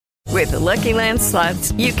With the Lucky Land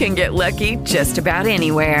Slots, you can get lucky just about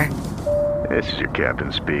anywhere. This is your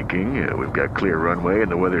captain speaking. We've got clear runway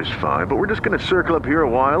and the weather's fine, but we're just going to circle up here a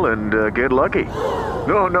while and get lucky.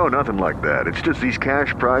 No, nothing like that. It's just these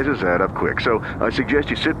cash prizes add up quick. So I suggest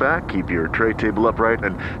you sit back, keep your tray table upright,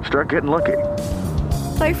 and start getting lucky.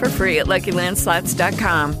 Play for free at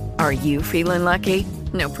LuckyLandSlots.com. Are you feeling lucky?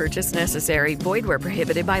 No purchase necessary. Void where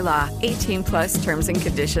prohibited by law. 18 plus terms and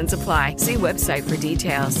conditions apply. See website for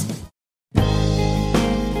details.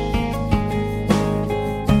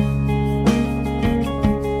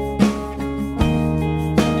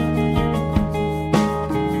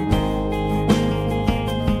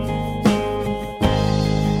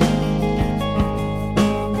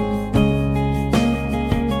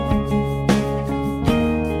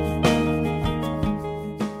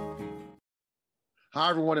 Hi,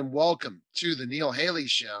 everyone, and welcome to the Neil Haley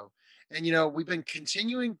Show. And, we've been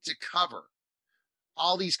continuing to cover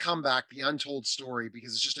Ollie's comeback, the Untold Story,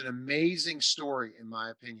 because it's just an amazing story, in my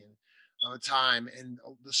opinion, of a time. And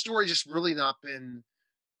the story just really not been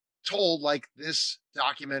told like this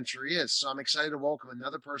documentary is. So I'm excited to welcome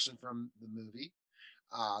another person from the movie,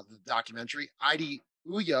 the documentary, Idy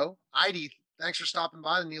Uyoe. Idy, thanks for stopping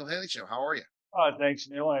by the Neil Haley Show. How are you? Thanks,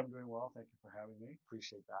 Neil. I'm doing well. Thank you for having me.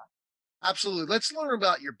 Appreciate that. Absolutely. Let's learn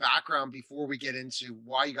about your background before we get into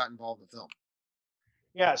why you got involved in film.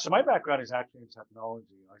 Yeah, so my background is actually in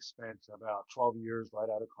technology. I spent about 12 years right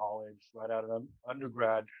out of college, right out of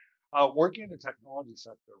undergrad, working in the technology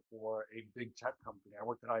sector for a big tech company. I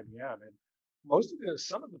worked at IBM, and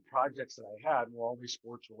some of the projects that I had were always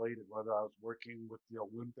sports related, whether I was working with the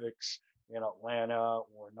Olympics in Atlanta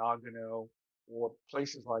or Nagano or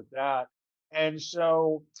places like that. And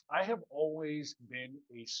so I have always been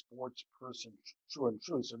a sports person, true and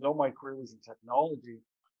true. So though my career was in technology,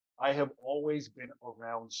 I have always been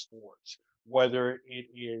around sports, whether it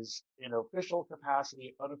is in official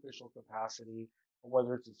capacity, unofficial capacity, or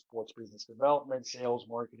whether it's in sports business development, sales,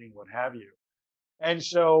 marketing, what have you. And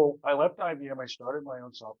so I left IBM. I started my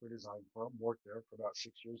own software design firm, worked there for about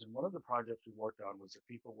 6 years. And one of the projects we worked on was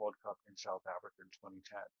the FIFA World Cup in South Africa in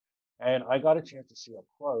 2010. And I got a chance to see up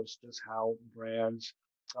close just how brands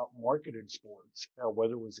marketed sports,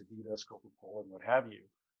 whether it was Adidas, Coca-Cola, and what have you.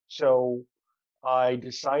 So I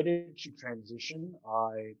decided to transition.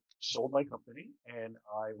 I sold my company and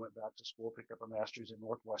I went back to school, picked up a master's at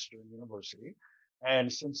Northwestern University.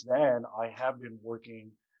 And since then, I have been working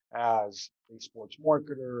as a sports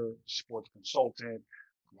marketer, sports consultant,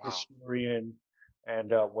 historian,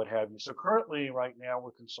 and what have you. So currently, right now,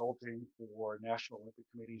 we're consulting for National Olympic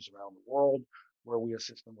Committees around the world, where we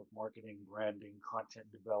assist them with marketing, branding, content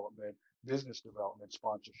development, business development,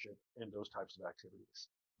 sponsorship, and those types of activities.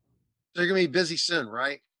 So you're going to be busy soon,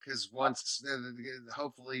 right? Because once,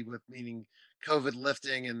 hopefully, with meaning COVID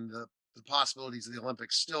lifting and the possibilities of the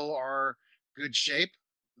Olympics still are good shape,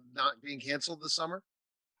 not being canceled this summer?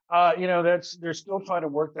 They're still trying to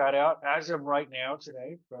work that out. As of right now,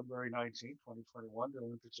 today, February 19th, 2021, the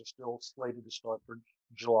Olympics are still slated to start for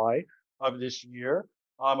July of this year.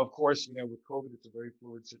 Of course, with COVID, it's a very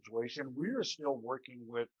fluid situation. We are still working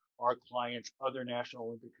with our clients, other National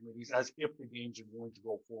Olympic Committees, as if the games are going to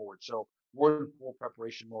go forward. So we're in full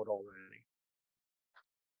preparation mode already.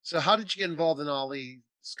 So how did you get involved in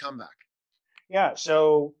Ollie's comeback? Yeah,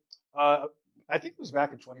 so I think it was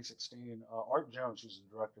back in 2016. Art Jones, who's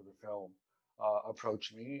the director of the film,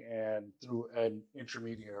 approached me and through an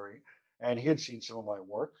intermediary, and he had seen some of my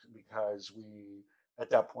work because at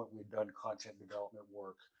that point, we'd done content development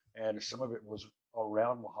work, and some of it was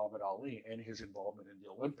around Muhammad Ali and his involvement in the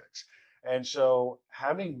Olympics. And so,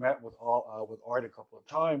 having met with Art a couple of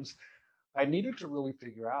times, I needed to really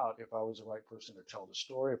figure out if I was the right person to tell the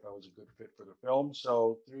story, if I was a good fit for the film.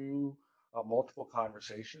 So through multiple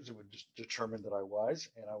conversations, it was just determined that I was,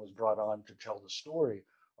 and I was brought on to tell the story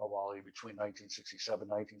of Ali between 1967,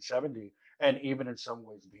 1970, and even in some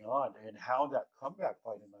ways beyond, and how that comeback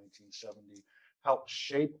fight in 1970 helped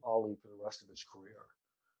shape Ali for the rest of his career.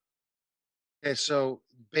 Okay, so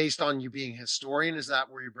based on you being a historian, is that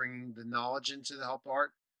where you're bringing the knowledge into to help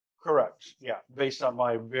Art? Correct. Yeah, based on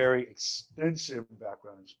my very extensive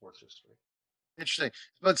background in sports history. Interesting.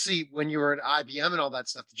 But see, when you were at IBM and all that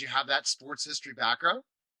stuff, did you have that sports history background?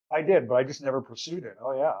 I did, but I just never pursued it.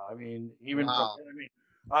 Oh yeah, I mean,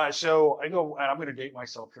 so I go, and I'm going to date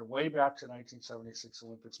myself here, way back to 1976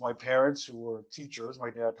 Olympics. My parents, who were teachers,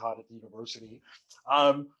 my dad taught at the university,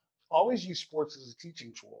 always used sports as a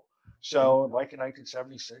teaching tool. So like in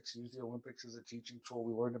 1976, used the Olympics as a teaching tool.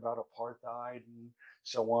 We learned about apartheid and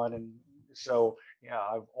so on. And So yeah,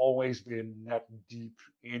 I've always been neck deep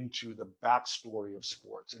into the backstory of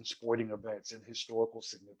sports and sporting events and historical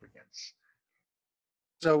significance.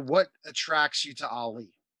 So what attracts you to Ali?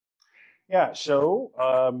 Yeah, so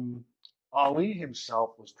Ali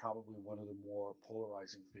himself was probably one of the more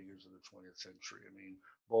polarizing figures of the 20th century. I mean,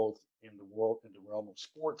 both in the world, in the realm of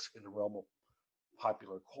sports, in the realm of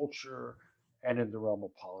popular culture, and in the realm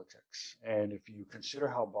of politics. And if you consider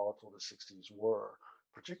how volatile the 60s were,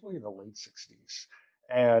 particularly in the late 60s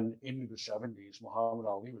and into the 70s, Muhammad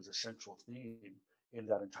Ali was a central theme in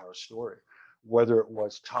that entire story. Whether it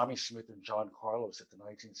was Tommy Smith and John Carlos at the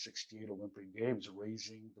 1968 Olympic Games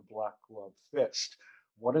raising the black glove fist,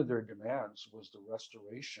 one of their demands was the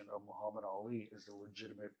restoration of Muhammad Ali as the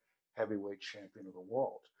legitimate heavyweight champion of the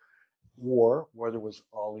world. Or whether it was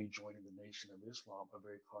Ali joining the Nation of Islam, a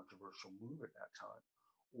very controversial move at that time,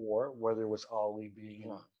 or whether it was Ali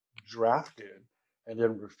being drafted and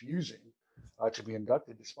then refusing to be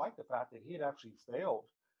inducted, despite the fact that he had actually failed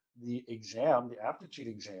the exam, the aptitude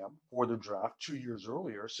exam for the draft 2 years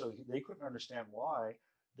earlier. So they couldn't understand why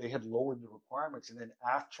they had lowered the requirements and then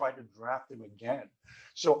tried to draft him again.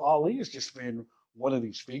 So Ali has just been one of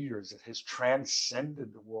these figures that has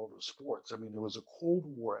transcended the world of sports. I mean, there was a Cold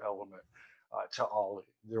War element to Ali.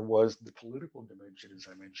 There was the political dimension, as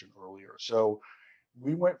I mentioned earlier. So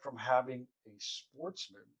we went from having a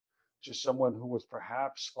sportsman to someone who was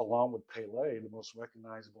perhaps, along with Pele, the most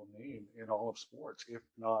recognizable name in all of sports, if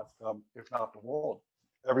not the world.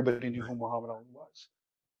 Everybody knew who Muhammad Ali was.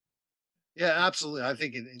 Yeah, absolutely. I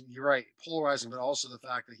think you're right, polarizing, but also the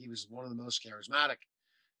fact that he was one of the most charismatic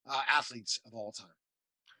athletes of all time.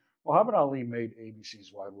 Muhammad Ali made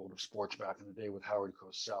ABC's Wide World of Sports back in the day with Howard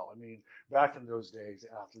Cosell. I mean, back in those days,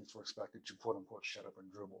 athletes were expected to quote unquote shut up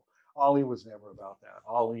and dribble. Ali was never about that.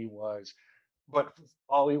 But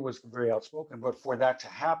Ali was very outspoken. But for that to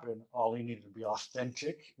happen, Ali needed to be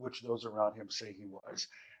authentic, which those around him say he was.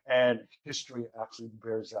 And history actually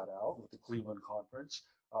bears that out with the Cleveland Conference,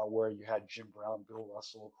 where you had Jim Brown, Bill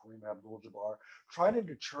Russell, Kareem Abdul-Jabbar, trying to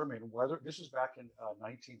determine whether, this was back in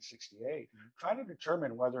 1968, trying to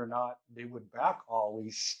determine whether or not they would back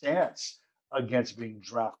Ali's stance against being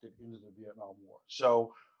drafted into the Vietnam War.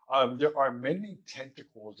 So there are many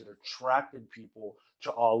tentacles that attracted people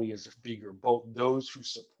to Ali as a figure, both those who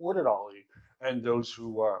supported Ali and those who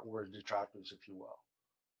were detractors, if you will.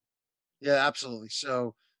 Yeah, absolutely.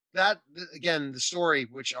 So again, the story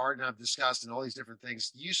which Art and I've discussed and all these different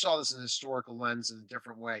things, you saw this in a historical lens in a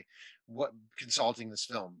different way. What consulting this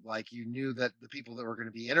film, like you knew that the people that were going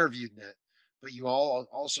to be interviewed in it, but you all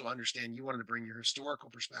also understand you wanted to bring your historical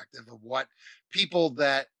perspective of what people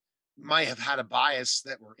that might have had a bias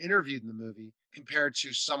that were interviewed in the movie compared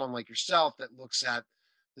to someone like yourself that looks at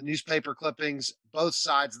the newspaper clippings, both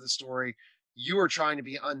sides of the story. You were trying to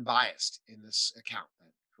be unbiased in this account,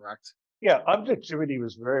 then, correct? Yeah, objectivity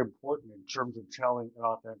was very important in terms of telling an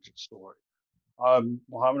authentic story.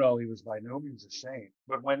 Muhammad Ali was by no means a saint,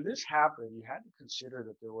 but when this happened, you had to consider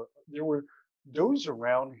that there were those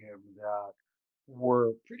around him that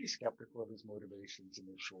were pretty skeptical of his motivations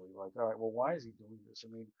initially. Like, all right, well, why is he doing this?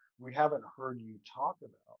 I mean, we haven't heard you talk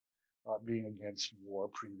about being against war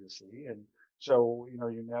previously, and so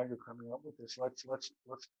you're coming up with this. Let's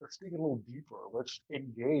dig a little deeper. Let's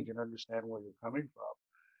engage and understand where you're coming from.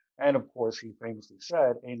 And of course, he famously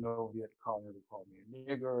said, "Ain't no Viet Cong ever called me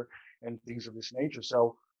a nigger," and things of this nature.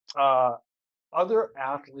 So, other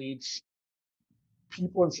athletes,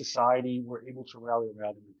 people in society were able to rally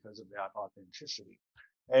around him because of that authenticity.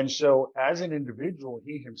 And so, as an individual,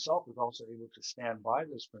 he himself was also able to stand by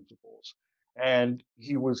those principles. And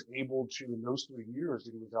he was able to, in those 3 years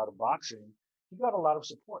that he was out of boxing, he got a lot of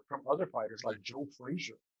support from other fighters like Joe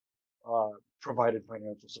Frazier, provided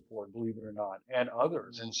financial support, believe it or not, and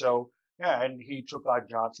others. And so, yeah, and he took on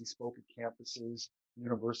jobs. He spoke at campuses,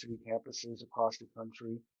 university campuses across the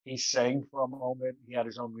country. He sang for a moment. He had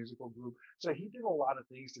his own musical group. So he did a lot of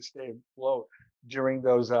things to stay afloat during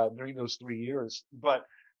those 3 years. But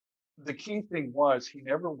the key thing was he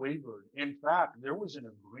never wavered. In fact, there was an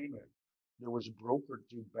agreement. There was brokered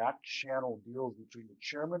through back channel deals between the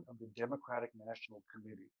chairman of the Democratic National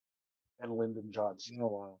Committee and Lyndon Johnson. Oh,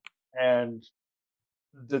 wow. And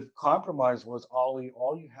the compromise was, Ali,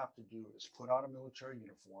 all you have to do is put on a military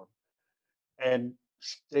uniform and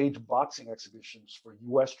stage boxing exhibitions for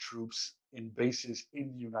U.S. troops in bases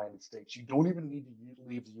in the United States. You don't even need to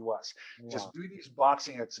leave the U.S. Wow. Just do these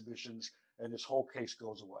boxing exhibitions and this whole case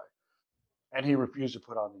goes away. And he refused to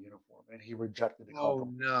put on the uniform and he rejected the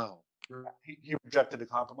compromise. Oh, no. He rejected the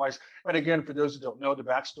compromise. And again, for those who don't know, the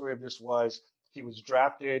backstory of this was he was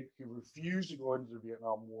drafted. He refused to go into the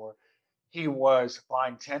Vietnam War. He was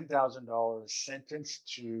fined $10,000,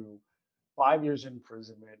 sentenced to 5 years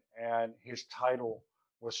imprisonment, and his title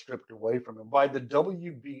was stripped away from him. By the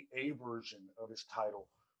WBA version of his title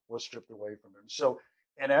was stripped away from him. So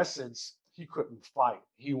in essence, he couldn't fight.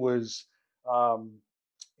 Um,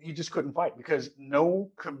 he just couldn't fight because no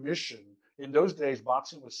commission in those days,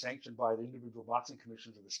 boxing was sanctioned by the individual boxing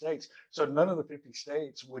commissions of the states. So none of the 50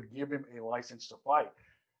 states would give him a license to fight.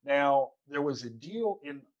 Now, there was a deal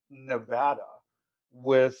in Nevada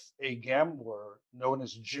with a gambler known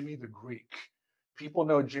as Jimmy the Greek. People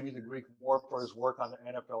know Jimmy the Greek more for his work on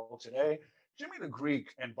the NFL today. Jimmy the Greek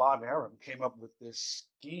and Bob Arum came up with this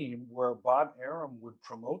scheme where Bob Arum would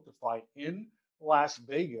promote the fight in Las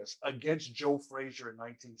Vegas against Joe Frazier in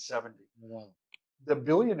 1970. Wow. The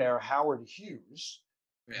billionaire Howard Hughes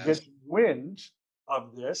gets wind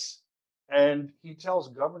of this, and he tells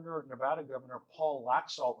Nevada Governor Paul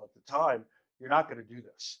Laxalt at the time, "You're not going to do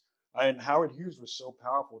this." And Howard Hughes was so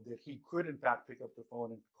powerful that he could, in fact, pick up the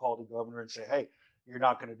phone and call the governor and say, "Hey, you're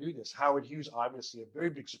not going to do this." Howard Hughes, obviously a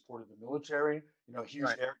very big supporter of the military,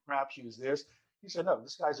 Hughes aircraft, Hughes this. He said, "No,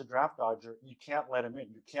 this guy's a draft dodger. You can't let him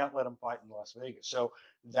in. You can't let him fight in Las Vegas." So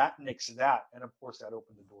that nixed that. And of course, that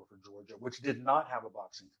opened the door for Georgia, which did not have a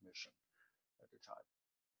boxing commission at the time.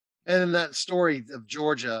 And that story of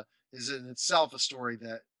Georgia is in itself a story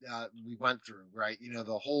that we went through, right?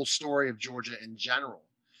 The whole story of Georgia in general,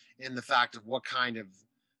 in the fact of what kind of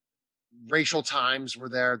racial times were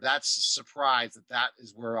there. That's a surprise that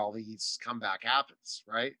is where all these comeback happens,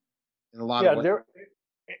 right? In a lot of ways.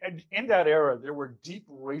 In that era, there were deep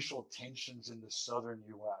racial tensions in the southern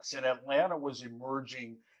U.S., and Atlanta was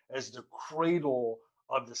emerging as the cradle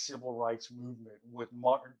of the civil rights movement with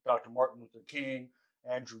Dr. Martin Luther King,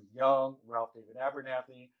 Andrew Young, Ralph David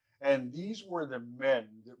Abernathy, and these were the men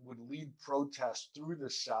that would lead protests through the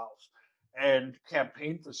South and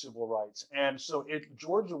campaign for civil rights. And so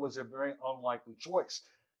Georgia was a very unlikely choice.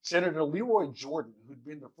 Senator Leroy Jordan, who'd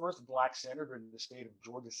been the first black senator in the state of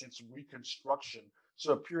Georgia since Reconstruction,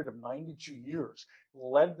 so a period of 92 years,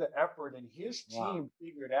 led the effort, and his team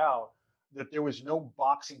figured out that there was no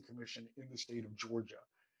boxing commission in the state of Georgia.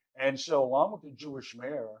 And so along with the Jewish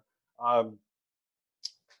mayor,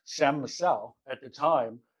 Sam Massell, at the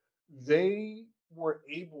time, they were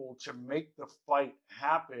able to make the fight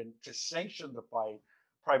happen, to sanction the fight,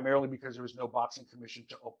 primarily because there was no boxing commission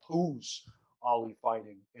to oppose Ali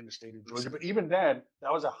fighting in the state of Georgia. But even then,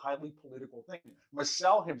 that was a highly political thing.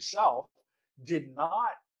 Massell himself did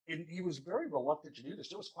not, and he was very reluctant to do this.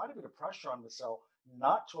 There was quite a bit of pressure on Massell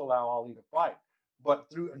not to allow Ali to fight. But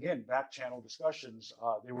through, again, back channel discussions,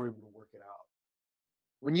 they were able to work it out.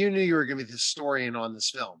 When you knew you were going to be the historian on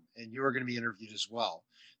this film and you were going to be interviewed as well,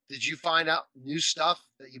 did you find out new stuff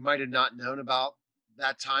that you might have not known about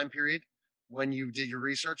that time period when you did your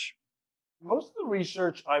research? Most of the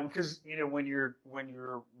research, because when you're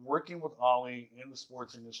working with Ali in the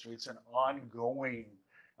sports industry, it's an ongoing.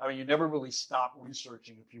 You never really stop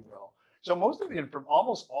researching, if you will. So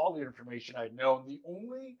almost all the information I'd known. The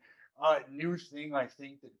only new thing I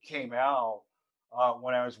think that came out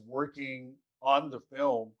when I was working on the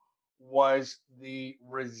film was the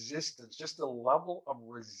resistance, just the level of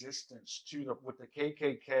resistance with the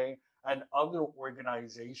KKK and other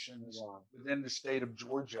organizations within the state of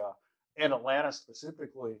Georgia and Atlanta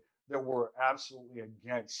specifically that were absolutely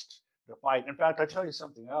against the fight. In fact, I tell you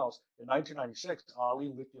something else. In 1996, Ali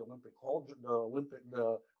lit the Olympic cauldron,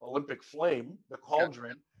 the Olympic flame, the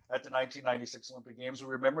cauldron at the 1996 Olympic Games. We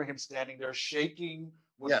remember him standing there shaking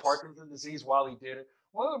with Parkinson's disease while he did it.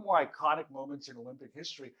 One of the more iconic moments in Olympic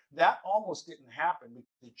history. That almost didn't happen.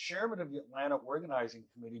 The chairman of the Atlanta Organizing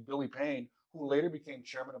Committee, Billy Payne, who later became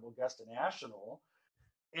chairman of Augusta National,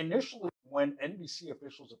 initially, when NBC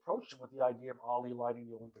officials approached him with the idea of Ali lighting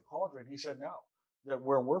the Olympic cauldron, he said no. That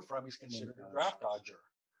where we're from, he's considered a draft dodger.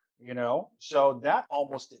 So that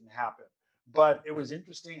almost didn't happen. But it was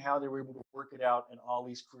interesting how they were able to work it out, and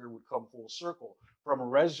Ali's career would come full circle from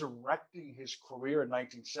resurrecting his career in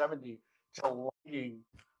 1970 to lighting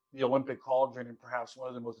the Olympic cauldron in perhaps one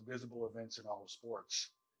of the most visible events in all of sports.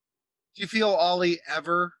 Do you feel Ali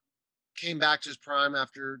ever came back to his prime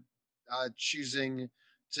after choosing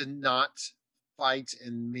to not fight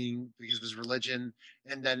because of his religion,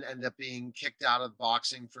 and then end up being kicked out of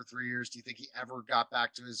boxing for 3 years? Do you think he ever got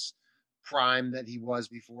back to his prime that he was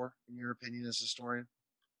before, in your opinion, as a historian?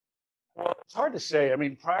 Well, it's hard to say.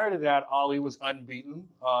 Prior to that, Ali was unbeaten.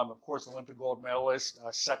 Of course, Olympic gold medalist,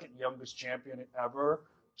 second youngest champion ever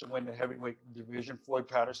to win the heavyweight division. Floyd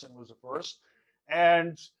Patterson was the first.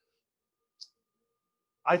 And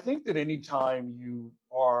I think that anytime you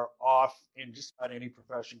are off in just about any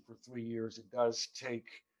profession for 3 years, it does take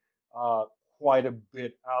uh, quite a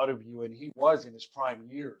bit out of you, and he was in his prime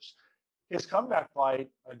years. His comeback fight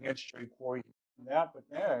against Jerry Quarry, but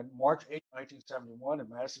then March 8th, 1971, in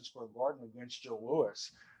Madison Square Garden against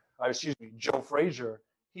Joe Frazier,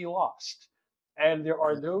 he lost. And there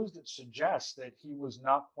are those that suggest that he was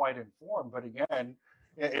not quite informed. But again,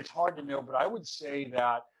 it's hard to know. But I would say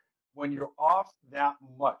that when you're off that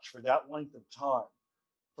much for that length of time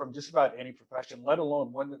from just about any profession, let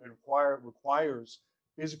alone one that requires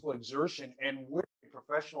physical exertion, and with a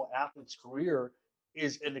professional athlete's career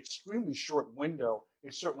is an extremely short window,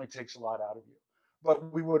 it certainly takes a lot out of you.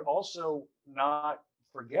 But we would also not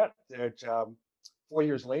forget that 4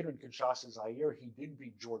 years later in Kinshasa, Zaire, he did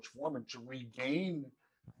beat George Foreman to regain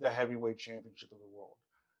the heavyweight championship of the world.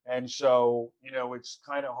 And so, it's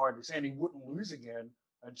kind of hard to say. And he wouldn't lose again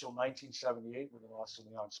until 1978 when he lost to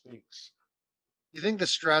Leon Speaks. You think the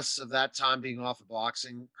stress of that time being off of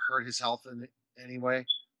boxing hurt his health in any way?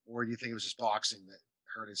 Or do you think it was just boxing that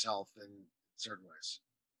hurt his health in certain ways?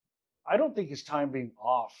 I don't think his time being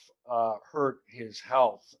off hurt his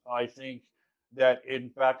health. I think that, in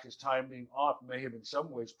fact, his time being off may have in some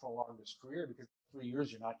ways prolonged his career, because 3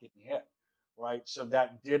 years you're not getting hit, right? So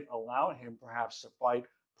that did allow him perhaps to fight,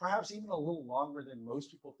 perhaps even a little longer than most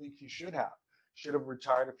people think he should have. Should have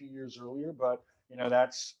retired a few years earlier, but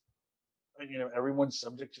that's everyone's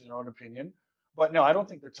subject to their own opinion. But no, I don't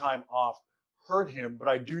think the time off hurt him. But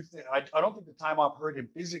I do think I don't think the time off hurt him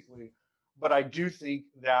physically. But I do think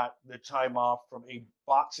that the time off, from a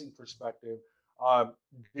boxing perspective,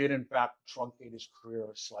 did in fact truncate his career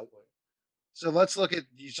slightly. So let's look at,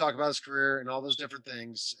 you talk about his career and all those different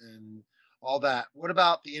things and all that. What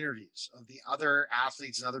about the interviews of the other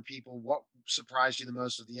athletes and other people? What surprised you the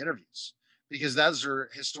most of the interviews? Because those are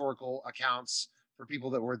historical accounts for people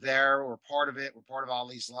that were there or part of it, or part of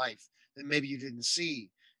Ali's life that maybe you didn't see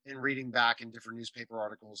in reading back in different newspaper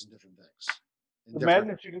articles and different things. The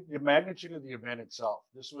magnitude of the event itself.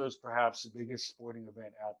 This was perhaps the biggest sporting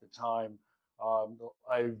event at the time.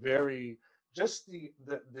 Just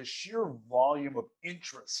the sheer volume of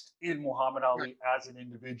interest in Muhammad Ali as an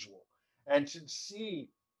individual, and to see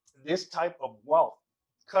this type of wealth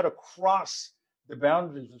cut across the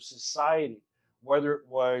boundaries of society, whether it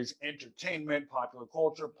was entertainment, popular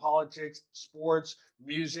culture, politics, sports,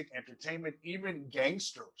 music, entertainment, even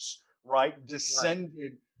gangsters, right,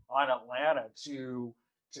 descended on Atlanta to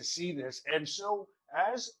see this. And so,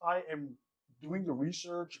 as I am doing the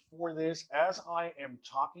research for this, as I am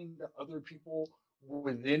talking to other people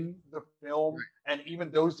within the film, and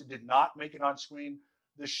even those that did not make it on screen,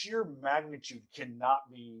 the sheer magnitude cannot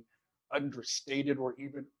be understated or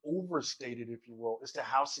even overstated, if you will, as to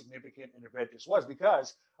how significant an event this was,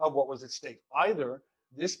 because of what was at stake. Either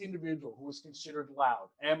this individual, who was considered loud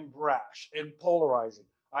and brash and polarizing,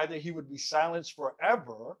 either he would be silenced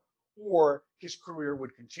forever or his career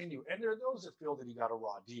would continue. And there are those that feel that he got a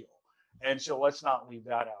raw deal. And so let's not leave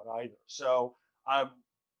that out either. So my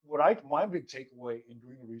big takeaway in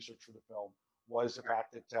doing the research for the film was the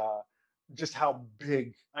fact that just how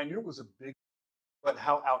big, I knew it was a big, but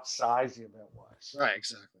how outsized the event was. Right,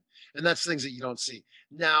 exactly. And that's things that you don't see.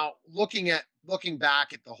 Now, looking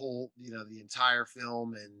back at the whole, the entire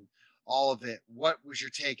film and all of it, what was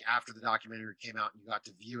your take after the documentary came out and you got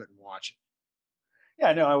to view it and watch it?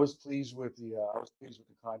 Yeah, no, I was pleased with the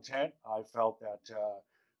content. I felt that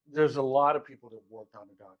there's a lot of people that worked on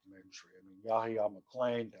the documentary. I mean, Yahya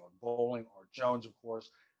McClain, Dylan Bowling, Art Jones, of course,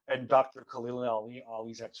 and Dr. Khalil Ali,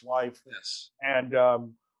 Ali's ex-wife, and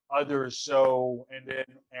others. So, and then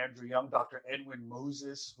Andrew Young, Dr. Edwin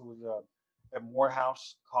Moses, who was at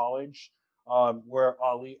Morehouse College, where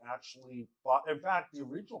Ali actually fought. In fact, the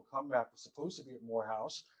original comeback was supposed to be at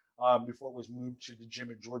Morehouse before it was moved to the gym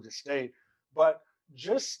at Georgia State. But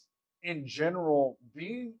just in general,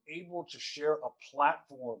 being able to share a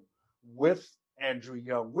platform with Andrew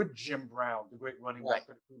Young, with Jim Brown, the great running back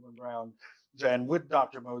for Cleveland Browns, and with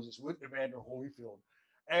Dr. Moses, with Evander Holyfield,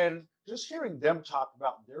 and just hearing them talk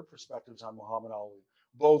about their perspectives on Muhammad Ali,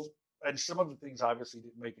 both, and some of the things obviously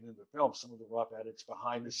didn't make it into the film, some of the rough edits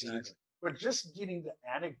behind the scenes, but just getting the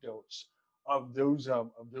anecdotes of those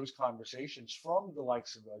conversations from the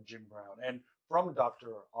likes of Jim Brown and from Dr.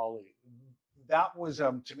 Ali. That was,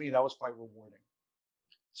 to me, that was quite rewarding.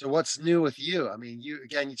 So what's new with you? I mean, you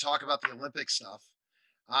talk about the Olympic stuff.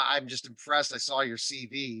 I'm just impressed. I saw your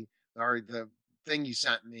CV, or the thing you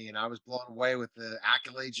sent me, and I was blown away with the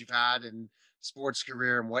accolades you've had in sports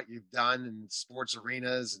career and what you've done in sports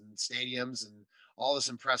arenas and stadiums and all this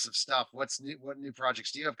impressive stuff. What's new? What new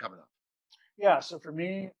projects do you have coming up? Yeah, so for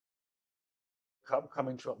me,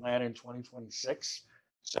 coming to Atlanta in 2026.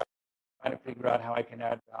 So trying to figure out how I can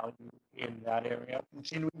add value in that area,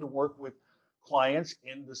 continuing to work with clients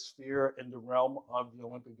in the sphere, in the realm of the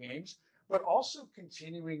Olympic Games, but also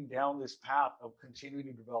continuing down this path of continuing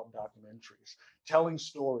to develop documentaries, telling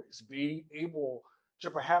stories, being able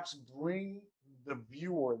to perhaps bring the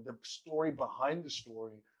viewer the story behind the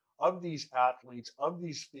story of these athletes, of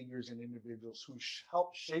these figures and individuals who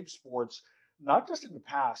help shape sports, not just in the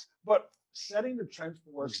past, but setting the trends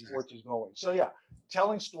for where sports is going. So yeah,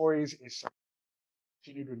 telling stories is something I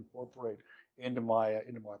continue to incorporate into my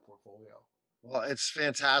portfolio. Well, it's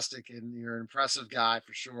fantastic, and you're an impressive guy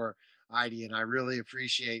for sure, Idy, and I really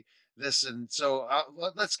appreciate this. And so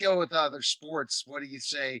let's go with other sports. What do you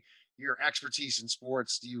say your expertise in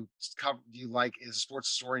sports? Do you like is a sports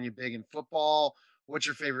historian you big in football? What's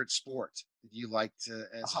your favorite sport that you like to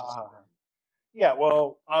as a historian? Yeah,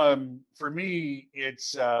 well, for me,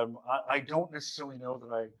 it's I don't necessarily know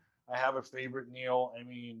that I have a favorite, Neil. I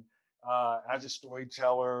mean, as a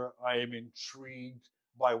storyteller, I am intrigued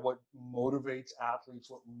by what motivates athletes,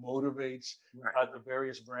 what motivates Right. the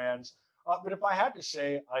various brands. But if I had to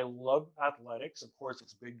say, I love athletics. Of course,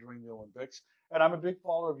 it's big during the Olympics, and I'm a big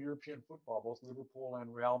follower of European football. Both Liverpool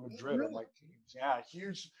and Real Oh, Madrid are really? my teams. Yeah,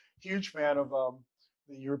 huge fan of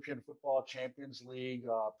the European Football Champions League,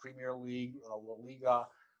 Premier League, La Liga.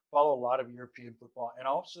 Follow a lot of European football and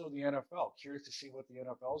also the NFL. Curious to see what the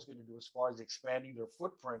NFL is going to do as far as expanding their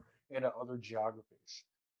footprint into other geographies.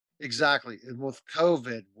 Exactly. And with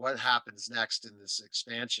COVID, what happens next in this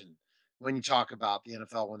expansion when you talk about the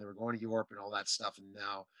NFL when they were going to Europe and all that stuff, and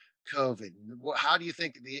now COVID? How do you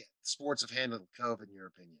think the sports have handled COVID, in your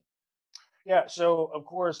opinion? Yeah, so of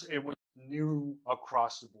course it was new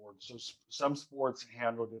across the board. So some sports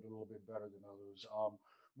handled it a little bit better than others.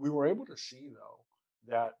 We were able to see though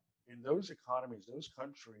that in those economies, those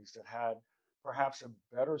countries that had perhaps a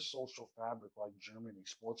better social fabric like Germany,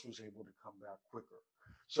 sports was able to come back quicker.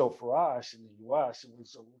 So for us in the U.S.,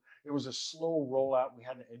 it was a slow rollout. We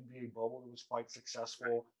had an NBA bubble that was quite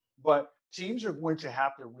successful, but teams are going to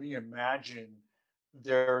have to reimagine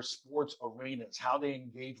their sports arenas, how they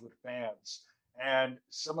engage with fans, and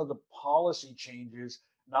some of the policy changes,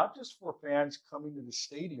 not just for fans coming to the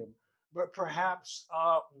stadium, but perhaps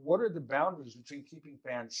what are the boundaries between keeping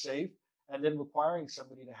fans safe and then requiring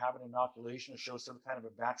somebody to have an inoculation or show some kind of a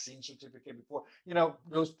vaccine certificate before,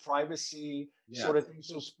 those privacy Yeah. sort of things.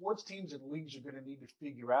 So sports teams and leagues are going to need to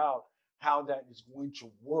figure out how that is going to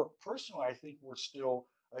work. Personally, I think we're still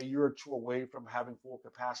a year or two away from having full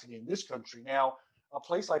capacity in this country. Now, a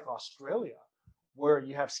place like Australia, where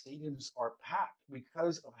you have stadiums are packed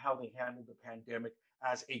because of how they handled the pandemic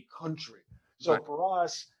as a country. So Right. for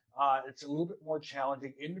us, it's a little bit more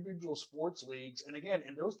challenging. Individual sports leagues, and again,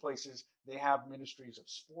 in those places, they have ministries of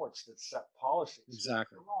sports that set policies.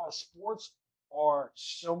 Exactly. For us, sports are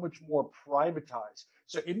so much more privatized.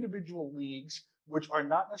 So individual leagues, which are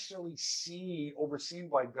not necessarily overseen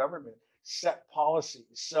by government, set policies.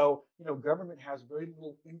 So, government has very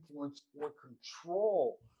little influence or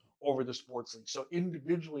control over the sports league. So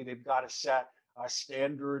individually, they've got to set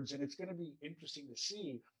standards, and it's going to be interesting to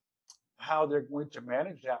see how they're going to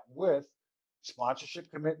manage that with sponsorship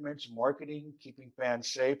commitments, marketing, keeping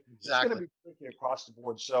fans safe. It's going to Exactly. be tricky across the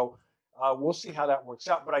board. So we'll see how that works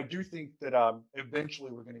out. But I do think that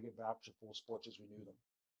eventually we're going to get back to full sports as we knew them.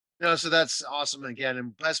 No, so that's awesome again.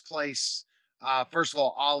 And best place, first of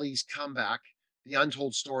all, Ollie's Comeback. The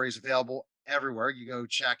Untold Story is available everywhere. You go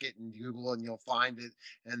check it and Google it and you'll find it.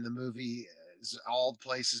 And the movie is all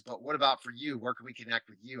places. But what about for you? Where can we connect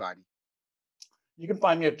with you, Idy? You can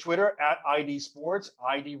find me at Twitter at ID Sports,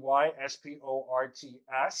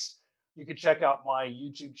 IDYSPORTS. You can check out my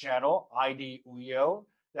YouTube channel, Idy Uyoe.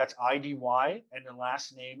 That's IDY, and the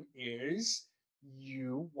last name is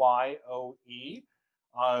Uyoe.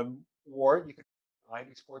 Or you can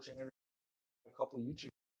Idy Sports and a couple of YouTube.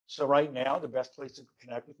 So right now, the best place to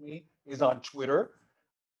connect with me is on Twitter.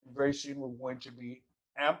 Very soon, we're going to be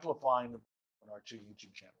amplifying on our two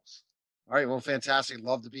YouTube channels. All right. Well, fantastic.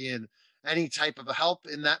 Love to be in any type of help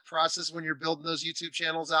in that process when you're building those YouTube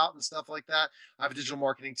channels out and stuff like that. I have a digital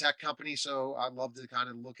marketing tech company, so I'd love to kind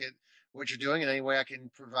of look at what you're doing and any way I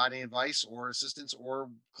can provide any advice or assistance or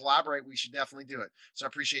collaborate. We should definitely do it. So I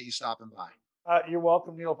appreciate you stopping by. You're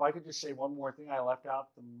welcome, Neil. If I could just say one more thing, I left out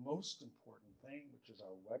the most important thing, which is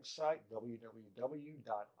our website,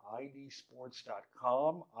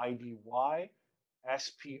 www.idsports.com,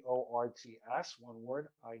 IDYSPORTS, one word,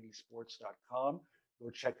 idsports.com. Go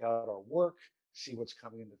check out our work, see what's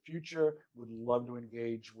coming in the future. Would love to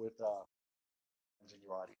engage with friends in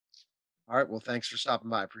your audience. All right. Well, thanks for stopping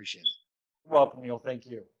by. I appreciate it. You're welcome, Neil. Thank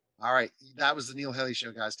you. All right. That was the Neil Haley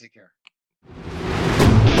Show, guys. Take care.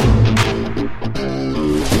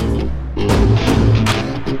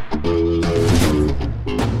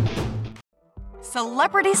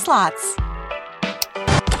 Celebrity Slots.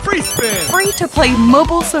 Free spin! Free to play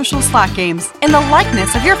mobile social slot games in the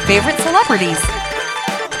likeness of your favorite celebrities.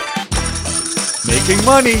 Making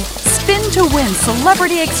money! Spin to win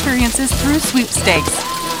celebrity experiences through sweepstakes.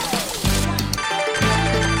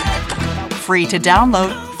 Free to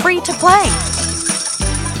download, free to play.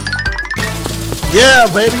 Yeah,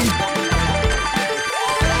 baby!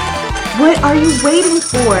 What are you waiting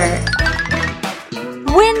for?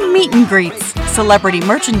 Win meet and greets, celebrity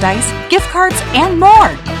merchandise, gift cards, and more.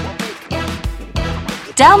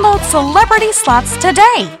 Download Celebrity Slots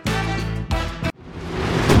today.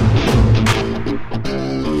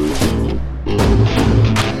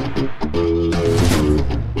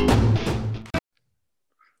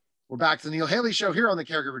 We're back to the Neil Haley Show here on the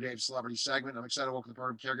Caregiver Dave Celebrity segment. I'm excited to welcome the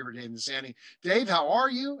program Caregiver Dave and Sandy. Dave, how are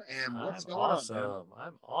you? And what's going on?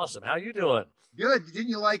 I'm awesome. How you doing? Good. Didn't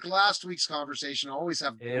you like last week's conversation? I always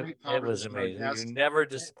have great It was amazing. You never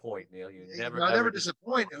disappoint, Neil. You never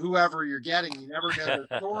disappoint whoever you're getting. You never know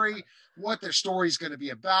their story, what their story is going to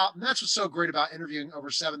be about. And that's what's so great about interviewing over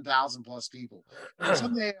 7,000 plus people. And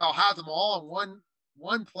someday I'll have them all in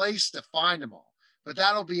one place to find them all. But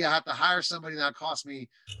that'll be, I have to hire somebody that costs me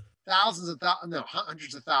hundreds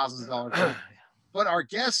of thousands of dollars. But our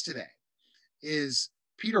guest today is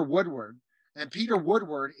Peter Woodward. And Peter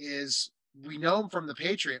Woodward we know him from The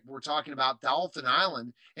Patriot. We're talking about Dolphin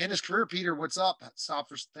Island and his career. Peter, what's up?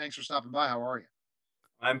 Thanks for stopping by. How are you?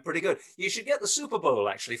 I'm pretty good. You should get the Super Bowl,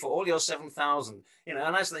 actually, for all your 7,000. And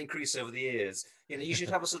as they increase over the years, you should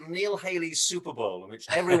have a sort of Neil Haley Super Bowl in which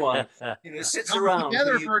everyone, sits around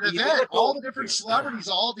together for an event. All the different celebrities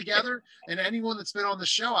all together, and anyone that's been on the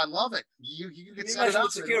show. I love it. You could set it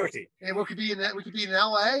up. Security. And we could be in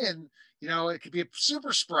LA, and it could be a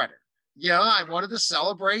super spreader. I wanted to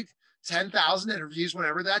celebrate 10,000 interviews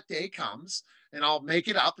whenever that day comes, and I'll make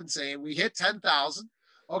it up and say we hit 10,000.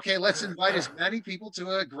 Okay, let's invite as many people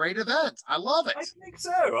to a great event. I love it. I think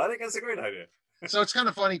so. I think that's a great idea. So it's kind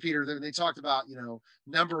of funny, Peter, that they talked about,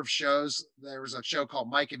 number of shows. There was a show called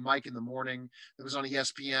Mike and Mike in the Morning that was on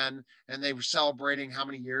ESPN, and they were celebrating how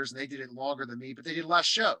many years, and they did it longer than me, but they did less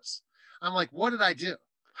shows. I'm like, what did I do?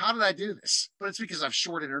 How did I do this? But it's because I've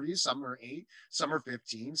short interviews. Some are 8, some are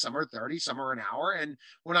 15, some are 30, some are an hour. And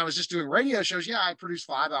when I was just doing radio shows, I produced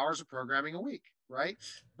 5 hours of programming a week, right?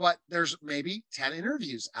 But there's maybe 10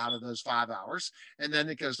 interviews out of those 5 hours. And then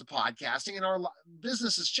it goes to podcasting, and our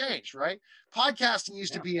business has changed, right? Podcasting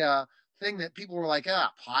used to be a thing that people were like,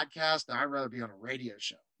 podcast, I'd rather be on a radio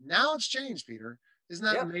show. Now it's changed, Peter. Isn't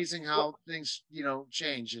that amazing how things,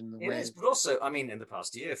 change in the way? It is, but also, in the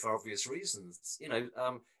past year, for obvious reasons,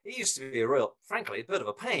 it used to be frankly, a bit of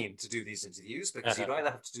a pain to do these interviews because you'd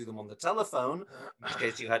either have to do them on the telephone, in which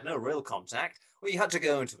case you had no real contact, or you had to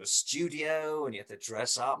go into a studio and you had to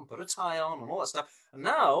dress up and put a tie on and all that stuff. And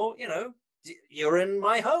now, you're in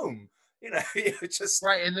my home. You're just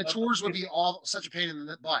right. And the tours would be all such a pain in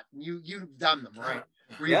the butt. You've done them, right?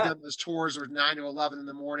 Where you've done those tours were 9 to 11 in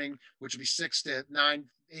the morning, which would be 6 to 9,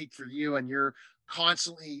 8 for you. And you're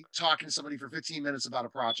constantly talking to somebody for 15 minutes about a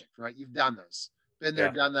project, right? You've done those. Been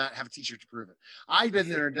there, done that, have a t-shirt to prove it. I've been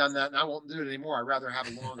there and done that, and I won't do it anymore. I'd rather have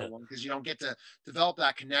a longer one because you don't get to develop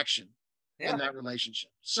that connection in that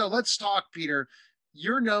relationship. So let's talk, Peter.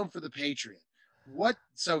 You're known for The Patriot.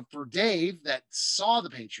 So for Dave that saw The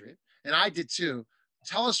Patriot, and I did too,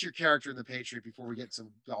 tell us your character in The Patriot before we get to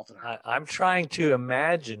Dolphin Island. I'm trying to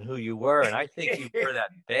imagine who you were, and I think you were that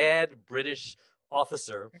bad British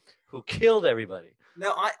officer who killed everybody.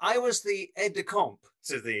 No, I was the aide de camp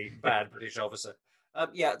to the bad British officer.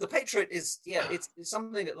 The Patriot is it's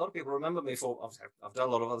something that a lot of people remember me for. I've done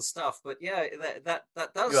a lot of other stuff, but that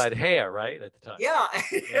does. You had hair, right, at the time? Yeah,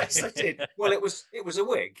 yes, I did. Well, it was a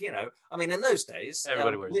wig, in those days,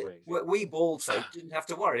 everybody wears wigs. We bald folk didn't have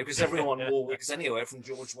to worry because everyone wore wigs anyway, from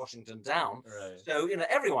George Washington down. Right. So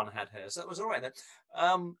everyone had hair, so that was all right then.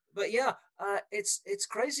 It's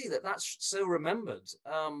crazy that's so remembered.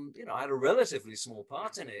 I had a relatively small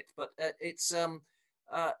part in it, but it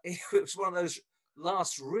was one of those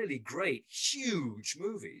last really great, huge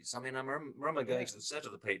movies. I remember going to the set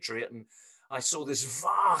of The Patriot, and I saw this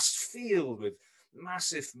vast field with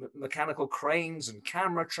massive mechanical cranes and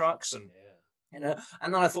camera trucks, and and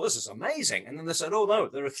then I thought, this is amazing. And then they said, oh no,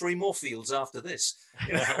 there are 3 more fields after this.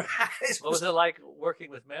 What was it like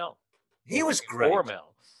working with Mel? He was great. Or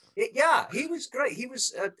Mel. He was great. He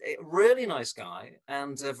was a really nice guy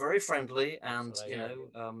and very friendly and,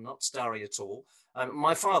 not starry at all.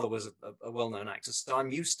 My father was a well-known actor, so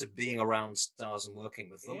I'm used to being around stars and working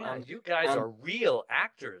with them. Yeah, you guys are real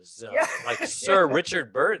actors, yeah, like Sir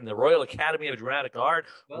Richard Burton, the Royal Academy of Dramatic Art,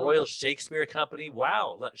 well, Royal Shakespeare Company.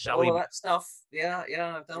 Wow, shall all we? of that stuff. Yeah,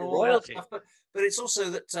 I've done all Royalty. that stuff, but it's also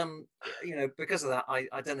that because of that,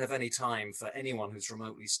 I don't have any time for anyone who's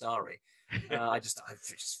remotely starry. I just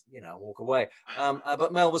walk away.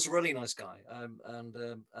 But Mel was a really nice guy,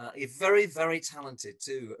 and he's very, very talented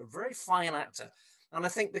too, a very fine actor. And I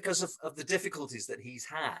think because of the difficulties that he's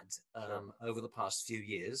had over the past few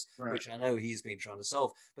years, Right. which I know he's been trying to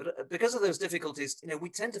solve, but because of those difficulties, we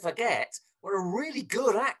tend to forget what a really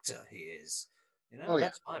good actor he is.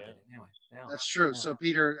 That's my opinion anyway. Yeah. That's true. Yeah. So,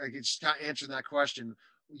 Peter, I could just answer that question.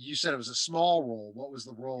 You said it was a small role. What was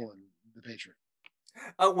the role in The Patriot?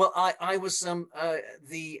 Oh well, I was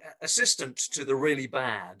the assistant to the really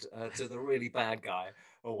bad guy,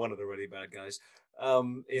 or one of the really bad guys,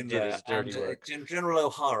 in did there. his dirty And work. General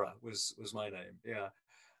O'Hara was my name. Yeah.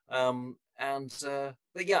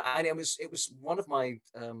 But yeah, and it was one of my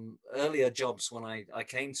earlier jobs when I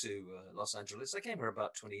came to Los Angeles. I came here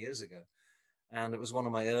about 20 years ago, and it was one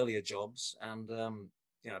of my earlier jobs. And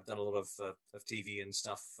I've done a lot of TV and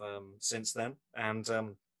stuff since then,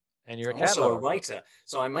 and you're a I'm also a catalog. writer,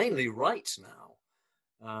 so I mainly write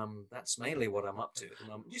now. That's mainly what I'm up to at the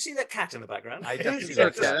moment. Do you see that cat in the background? I do see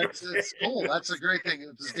that cat. That's cool. That's a great thing.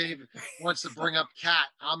 If Dave wants to bring up cat,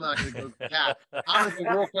 I'm not going to go cat. I'm going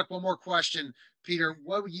to go real quick. One more question, Peter.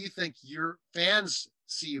 What would you think your fans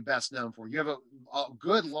see you best known for? You have a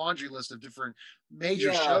good laundry list of different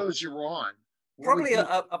major shows you were on. Probably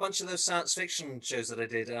a bunch of those science fiction shows that I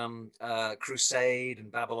did, Crusade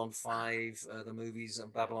and Babylon 5, the movies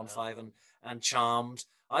of Babylon 5 and Charmed.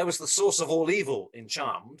 I was the source of all evil in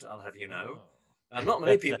Charmed, I'll have you know. Not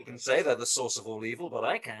many people can say they're the source of all evil, but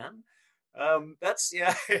I can.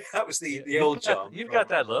 That was the old Charmed. You've got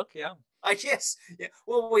that look, yeah. Yes, yeah.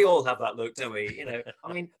 Well, we all have that look, don't we?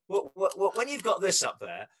 I mean, when you've got this up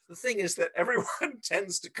there, the thing is that everyone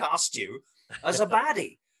tends to cast you as a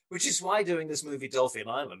baddie. Which is why doing this movie Dolphin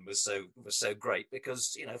Island was so great,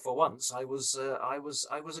 because for once I was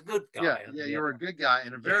a good guy. Yeah, you were a good guy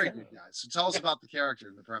and a very good guy. So tell us about the character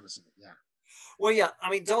and the premise of it. Yeah. Well, yeah, I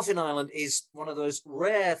mean, Dolphin Island is one of those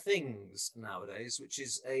rare things nowadays, which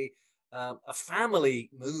is a family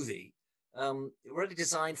movie, really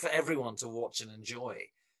designed for everyone to watch and enjoy,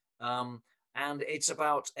 and it's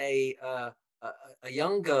about a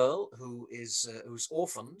young girl who's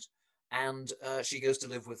orphaned. And she goes to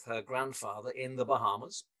live with her grandfather in the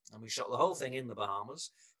Bahamas. And we shot the whole thing in the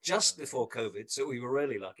Bahamas just before COVID. So we were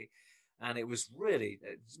really lucky. And it was really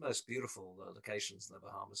the most beautiful locations in the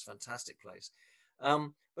Bahamas. Fantastic place.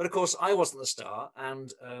 But of course, I wasn't the star.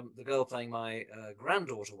 And the girl playing my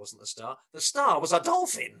granddaughter wasn't the star. The star was a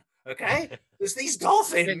dolphin. Okay? There's these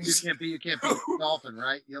dolphins. You can't be a dolphin,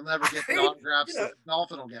 right? You'll never get the autographs that the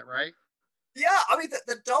dolphin will get, right? Yeah, I mean,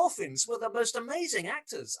 the dolphins were the most amazing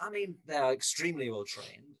actors. I mean, they're extremely well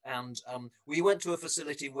trained. And we went to a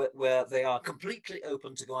facility where they are completely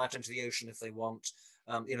open to go out into the ocean if they want.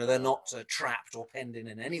 They're not trapped or penned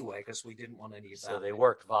in any way, because we didn't want any of that. So they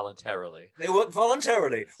work voluntarily. They work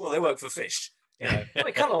voluntarily. Well, they work for fish. Kind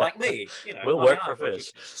of like me. We'll work for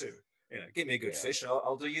fish too. Give me a good fish,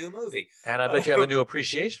 I'll do you a movie. And I bet you have a new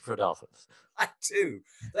appreciation for dolphins. I do.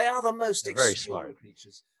 They are the most very smart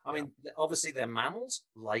creatures. I mean, obviously they're mammals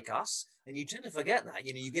like us, and you tend to forget that.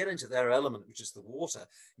 You get into their element, which is the water,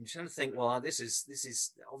 and you tend to think, well, this is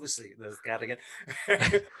obviously the cat again.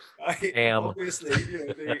 Obviously,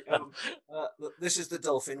 this is the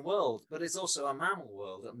dolphin world, but it's also a mammal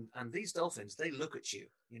world, and these dolphins, they look at you.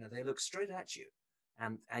 They look straight at you.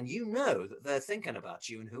 And you know that they're thinking about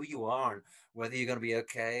you and who you are, and whether you're going to be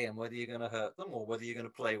okay, and whether you're going to hurt them, or whether you're going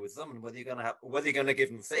to play with them, and whether you're going to give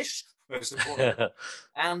them fish, most important.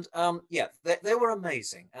 And they were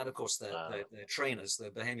amazing. And of course, their trainers, the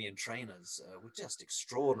Bahamian trainers, were just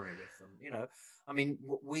extraordinary with them. I mean,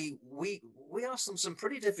 we asked them some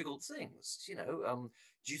pretty difficult things.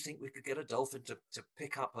 Do you think we could get a dolphin to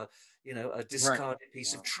pick up a discarded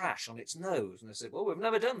piece of trash on its nose? And they said, well, we've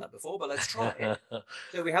never done that before, but let's try it.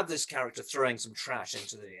 So we had this character throwing some trash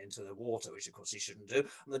into the water, which of course he shouldn't do.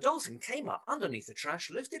 And the dolphin came up underneath the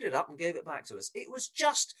trash, lifted it up, and gave it back to us. It was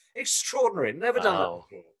just extraordinary. Never done that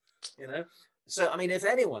before. So, I mean, if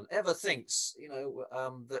anyone ever thinks,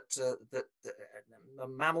 that the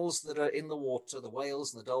mammals that are in the water, the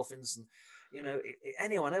whales and the dolphins, and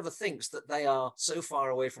anyone ever thinks that they are so far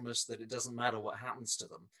away from us that it doesn't matter what happens to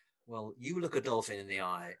them, well, you look a dolphin in the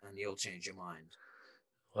eye and you'll change your mind.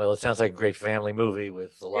 Well, it sounds like a great family movie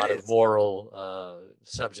with a lot It of is. moral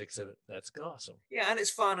subjects in it. That's awesome. Yeah, and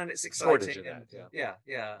it's fun and it's Shortage exciting, of and that,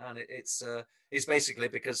 yeah. and it's basically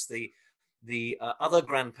because the other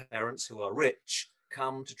grandparents who are rich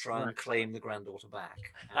come to try and Right. claim the granddaughter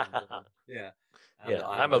back, and yeah, and Yeah,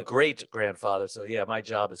 I'm I'm a the great grandfather, so yeah, my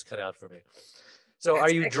job is cut out for me. So, are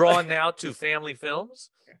That's you excellent. drawn now to family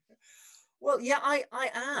films? Well, yeah, I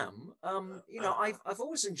am. I've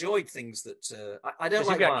always enjoyed things that I don't Because you've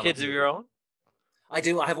like got violent kids of your movies. own? I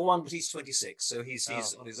do. I have one, but he's 26, so Oh, he's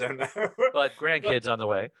on his own now. but But grandkids on the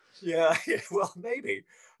way. yeah, yeah, well, maybe.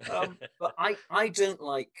 But I don't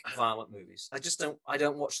like violent movies. I just don't. I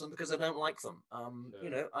don't watch them because I don't like them.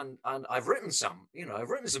 And I've written some. I've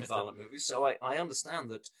written some violent movies, so I understand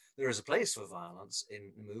that there is a place for violence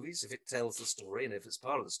in movies if it tells the story and if it's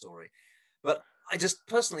part of the story. But I just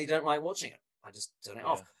personally don't like watching it. I just turn it Yeah,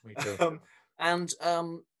 off. me too. And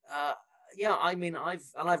yeah, I mean,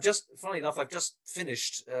 I've just, funny enough, I've just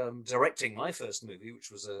finished directing my first movie,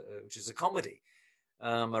 which is a comedy,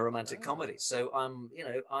 a romantic comedy. So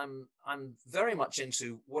I'm very much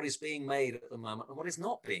into what is being made at the moment and what is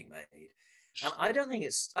not being made. And I don't think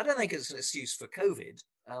it's an excuse for COVID.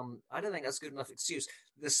 I don't think that's a good enough excuse.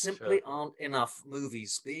 There simply Sure. aren't enough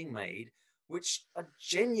movies being made which are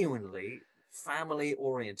genuinely family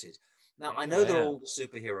oriented. Now, I know they're Yeah, all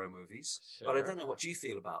superhero movies, but I sure. don't know what you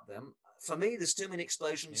feel about them. For me, there's too many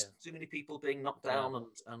explosions, Yeah, too many people being knocked yeah. down,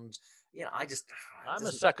 and I just it I'm a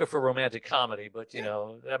doesn't. sucker for romantic comedy, but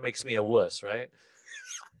Yeah, that makes me a wuss, right?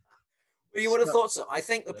 well, you would have So, thought so. I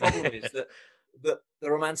think the problem is that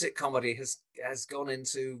the romantic comedy has gone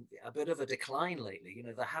into a bit of a decline lately.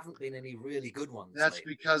 There haven't been any really good ones that's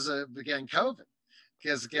lately. because of, again, COVID.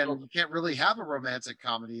 Because, again, Well, you can't really have a romantic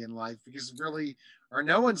comedy in life because really, or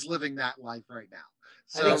no one's living that life right now. I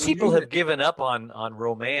So think that's we people need true. it. have given up on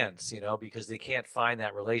romance, because they can't find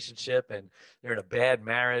that relationship and they're in a bad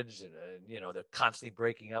marriage and they're constantly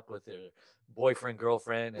breaking up with their boyfriend,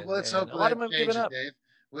 girlfriend, Well, and let's and hope a lot that of them have given changes, up. Dave.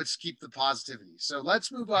 Let's keep the positivity. So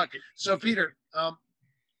let's move on. So, Peter,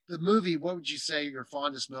 the movie, what would you say your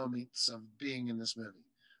fondest moments of being in this movie?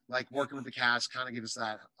 Like working with the cast, kind of give us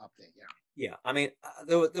that update. Yeah. Yeah, I mean,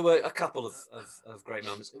 there were a couple of great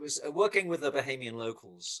moments. It was working with the Bahamian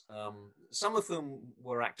locals, some of whom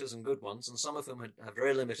were actors and good ones, and some of whom had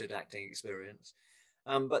very limited acting experience.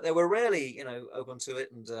 But they were really, open to it,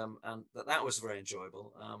 and that was very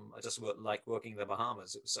enjoyable. I just liked working in the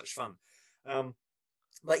Bahamas; it was such fun. Um,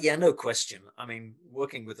 but yeah, no question. I mean,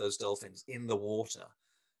 working with those dolphins in the water,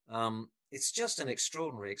 it's just an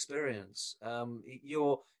extraordinary experience.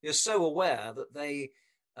 You're so aware that they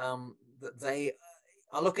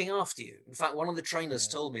are looking after you. In fact, one of the trainers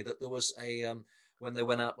Yeah. told me that there was when they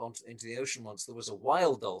went out into the ocean once, there was a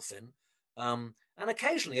wild dolphin, and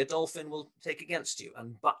occasionally a dolphin will take against you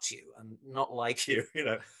and butt you and not like you.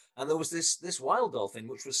 And there was this wild dolphin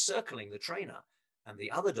which was circling the trainer, and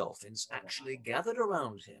the other dolphins actually gathered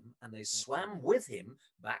around him and they swam with him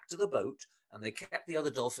back to the boat, and they kept the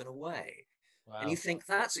other dolphin away. And you Wow. think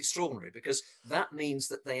that's extraordinary because that means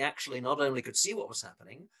that they actually not only could see what was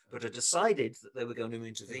happening, but had decided that they were going to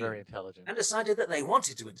They're very intervene intelligent. and decided that they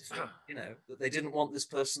wanted to intervene, that they didn't want this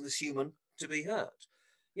person, this human, to be hurt.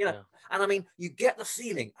 You know, Yeah. and I mean, you get the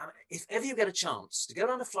feeling, if ever you get a chance to go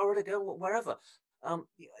down to Florida, go wherever,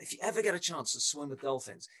 if you ever get a chance to swim with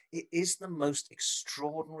dolphins, it is the most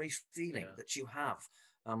extraordinary feeling Yeah. that you have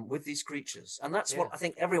with these creatures. And that's Yeah. what I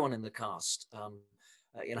think everyone in the cast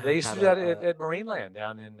They used to had do that at Marineland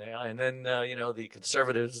down in there, and then the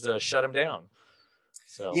conservatives shut them down.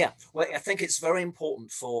 So yeah. Well, I think it's very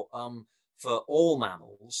important for all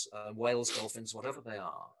mammals, whales, dolphins, whatever they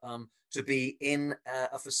are, to be in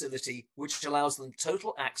a facility which allows them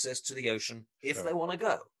total access to the ocean if sure. they want to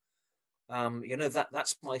go.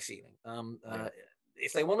 That's my feeling. Yeah.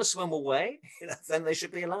 If they want to swim away, then they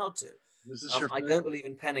should be allowed to. Was this your I first? don't believe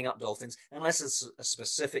in penning up dolphins unless it's a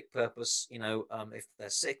specific purpose, if they're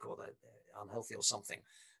sick or they're unhealthy or something.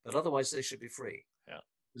 But otherwise, they should be free. Yeah.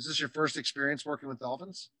 Was this your first experience working with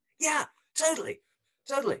dolphins? Yeah, totally.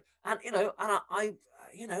 And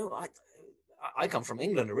I come from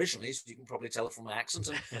England originally, as you can probably tell from my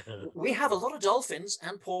accent, and we have a lot of dolphins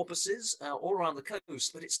and porpoises all around the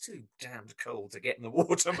coast, but it's too damned cold to get in the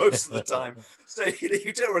water most of the time, so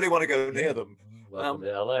you don't really want to go near them. Welcome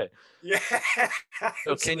to LA. Yeah.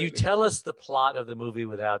 So can you tell us the plot of the movie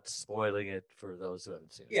without spoiling it for those who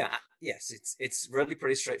haven't seen it? Yeah, yes, it's really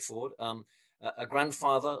pretty straightforward. A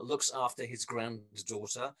grandfather looks after his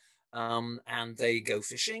granddaughter, and they go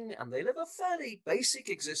fishing, and they live a fairly basic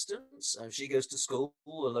existence. She goes to school, a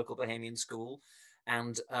local Bahamian school,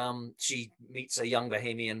 and she meets a young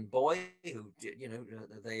Bahamian boy who,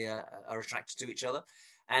 they are attracted to each other.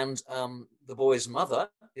 And the boy's mother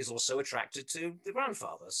is also attracted to the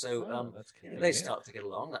grandfather. So they start to get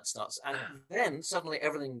along. And then suddenly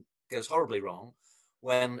everything goes horribly wrong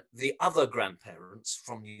when the other grandparents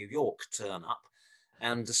from New York turn up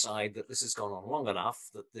and decide that this has gone on long enough,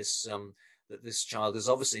 that this child is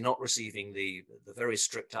obviously not receiving the very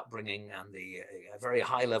strict upbringing and the very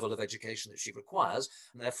high level of education that she requires,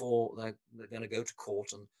 and therefore they're going to go to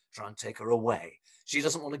court and try and take her away. She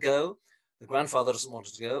doesn't want to go. The grandfather doesn't want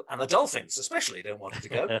her to go, and the dolphins especially don't want her to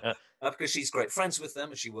go because she's great friends with them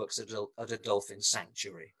and she works at a dolphin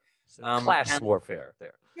sanctuary. So class warfare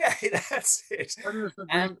there. Yeah, that's it. What is the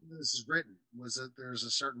reason this is written? Was it there's a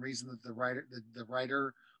certain reason that the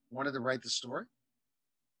writer wanted to write the story?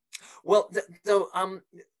 Well,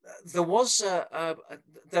 there was there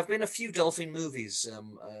have been a few dolphin movies,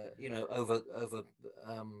 over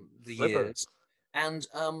the years. And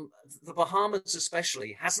the Bahamas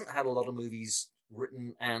especially hasn't had a lot of movies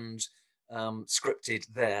written and scripted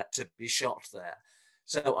there to be shot there.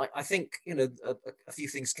 So I think, a few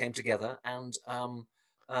things came together. And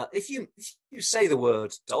if you say the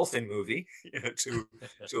word dolphin movie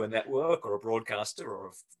to a network or a broadcaster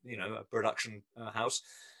or a production house,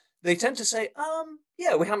 they tend to say,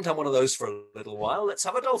 yeah, we haven't done one of those for a little while. Let's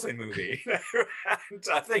have a dolphin movie. And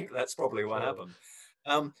I think that's probably what happened.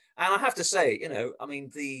 And I have to say,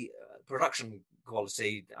 the production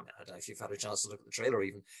quality, I don't know if you've had a chance to look at the trailer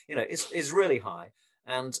even, is really high.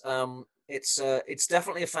 And it's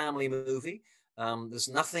definitely a family movie. There's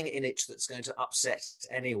nothing in it that's going to upset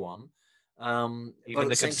anyone. Even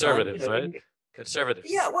the conservatives, right? Conservatives.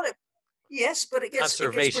 Yeah, well, yes, but it gets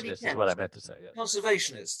conservationists is what I meant to say. Yeah.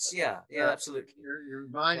 Conservationists, yeah, absolutely. Your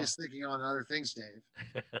mind is thinking on other things,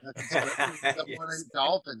 Dave.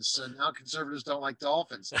 Dolphins, so now conservatives don't like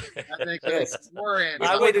dolphins. That makes it more.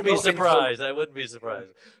 I wouldn't be surprised. I wouldn't be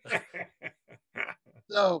surprised.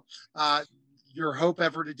 So, your hope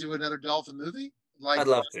ever to do another dolphin movie? Like, I'd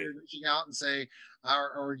love to. Reaching out and say,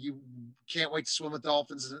 or you can't wait to swim with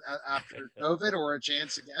dolphins after COVID, or a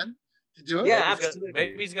chance again to do it? Yeah, absolutely.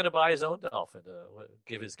 Maybe he's going to buy his own dolphin to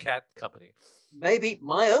give his cat company. Maybe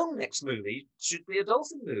my own next movie should be a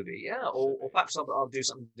dolphin movie, yeah, or perhaps I'll do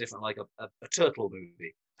something different, like a turtle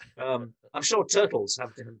movie. I'm sure turtles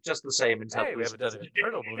have just the same intelligence. Hey, we haven't done a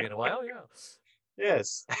turtle movie in a while, yeah.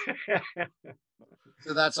 Yes.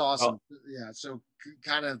 So that's awesome. Yeah. So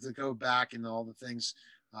kind of to go back and all the things,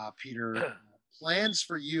 Peter, plans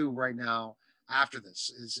for you right now after this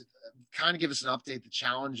is kind of give us an update, the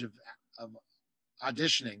challenge of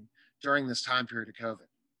auditioning during this time period of COVID.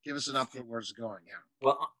 Give us an update. Where's it going? Yeah.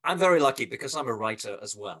 Well, I'm very lucky because I'm a writer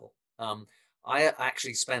as well. I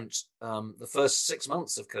actually spent the first 6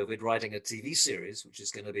 months of COVID writing a TV series, which is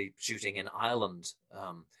going to be shooting in Ireland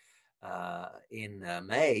in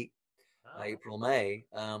May. April, May.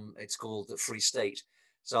 It's called The Free State.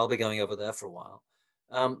 So I'll be going over there for a while.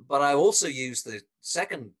 But I also used the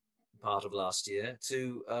second part of last year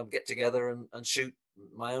to get together and shoot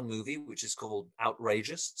my own movie, which is called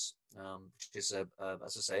Outrageous, which is, as I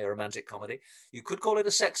say, a romantic comedy. You could call it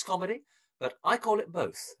a sex comedy, but I call it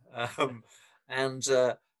both. So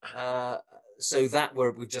that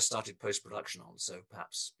we've just started post-production on, so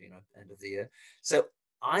perhaps, end of the year. So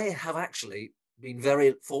I have actually been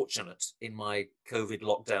very fortunate in my COVID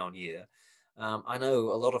lockdown year. I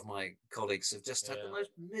know a lot of my colleagues have just had the most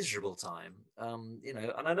miserable time, and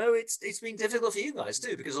I know it's been difficult for you guys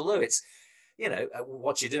too, because although it's,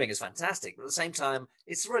 what you're doing is fantastic, but at the same time,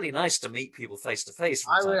 it's really nice to meet people face to face.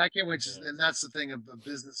 I can't wait. And that's the thing of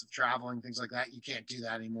business, of traveling, things like that. You can't do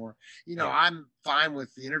that anymore. I'm fine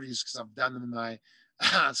with the interviews because I've done them in my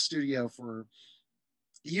studio for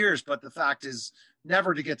years, but the fact is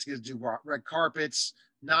never to get to do red carpets,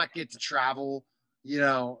 not get to travel,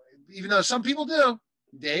 even though some people do.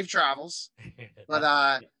 Dave travels,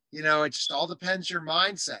 but it just all depends your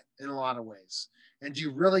mindset in a lot of ways. And do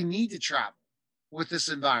you really need to travel with this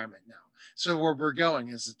environment now? So where we're going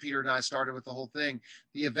is Peter and I started with the whole thing,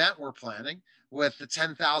 the event we're planning with the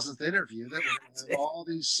 10,000th interview that we're have all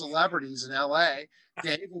these celebrities in LA.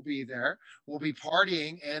 Dave will be there. We'll be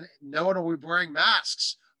partying and no one will be wearing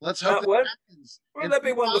masks. Let's hope that happens. Wouldn't that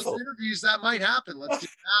be wonderful? Interviews, that might happen. Let's do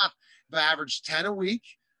math. If I average 10 a week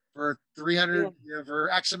for 300 for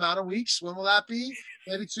X amount of weeks, when will that be?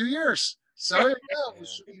 Maybe 2 years. So here we go. We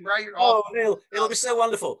should be right off. Oh, Neil, it'll be so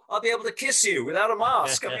wonderful. I'll be able to kiss you without a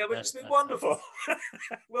mask. It'll just be wonderful.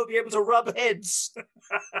 We'll be able to rub heads.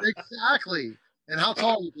 Exactly. And how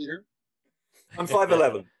tall are you, Peter? I'm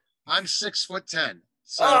 5'11". I'm 6'10".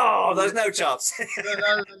 So, oh, there's no chance.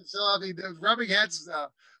 so I mean, the rubbing heads,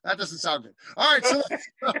 that doesn't sound good. All right, so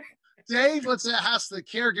Dave, let's ask the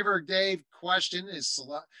caregiver Dave question.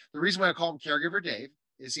 The reason why I call him caregiver Dave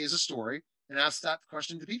is he has a story, and ask that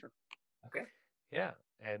question to Peter. Okay. Yeah,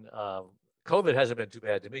 and COVID hasn't been too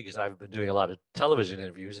bad to me because I've been doing a lot of television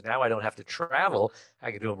interviews, and now I don't have to travel.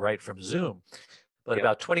 I can do them right from Zoom. But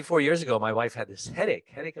about 24 years ago, my wife had this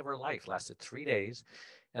headache of her life, lasted 3 days.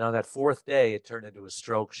 And on that fourth day, it turned into a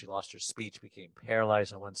stroke. She lost her speech, became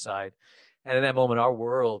paralyzed on one side. And in that moment, our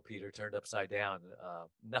world, Peter, turned upside down.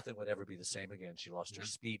 Nothing would ever be the same again. She lost her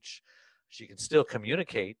speech. She can still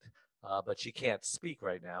communicate, but she can't speak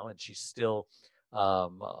right now. And she's still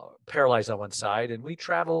paralyzed on one side. And we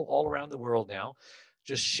travel all around the world now,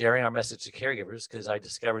 just sharing our message to caregivers, because I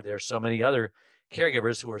discovered there are so many other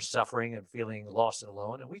caregivers who are suffering and feeling lost and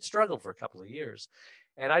alone. And we struggled for a couple of years.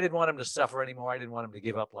 And I didn't want them to suffer anymore. I didn't want them to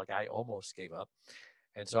give up like I almost gave up.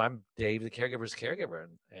 And so I'm Dave, the caregiver's caregiver.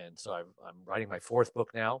 And so I'm writing my fourth book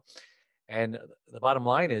now. And the bottom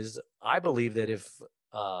line is, I believe that if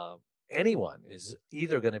anyone is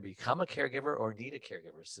either going to become a caregiver or need a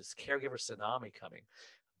caregiver, it's this caregiver tsunami coming.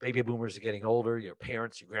 Baby boomers are getting older, your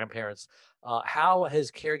parents, your grandparents. How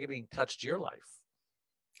has caregiving touched your life?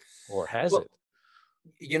 Or has it?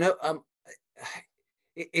 You know,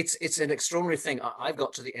 it's an extraordinary thing. I've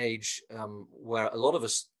got to the age where a lot of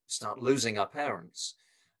us start losing our parents.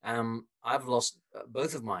 I've lost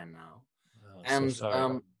both of mine now, and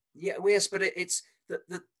so yes, but it's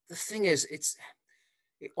the thing is,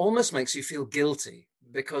 it almost makes you feel guilty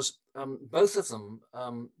because both of them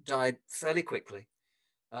died fairly quickly.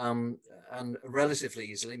 And relatively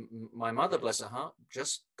easily. My mother, bless her heart,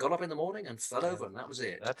 just got up in the morning and fell over, and that was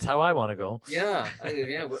it. That's how I want to go. Yeah,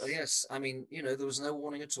 yes. I mean, there was no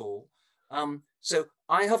warning at all. So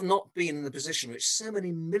I have not been in the position which so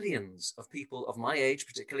many millions of people of my age,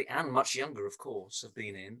 particularly, and much younger, of course, have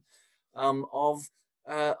been in, of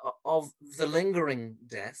the lingering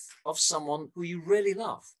death of someone who you really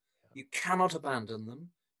love. You cannot abandon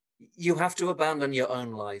them. You have to abandon your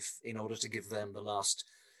own life in order to give them the last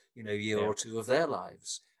year or two of their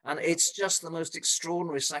lives. And it's just the most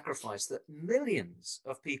extraordinary sacrifice that millions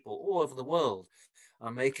of people all over the world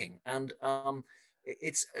are making. And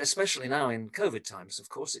it's, especially now in COVID times, of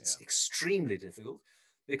course, it's extremely difficult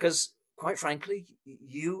because, quite frankly,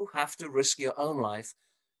 you have to risk your own life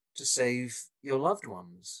to save your loved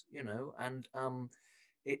ones, and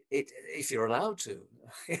if you're allowed to,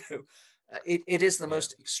 it is the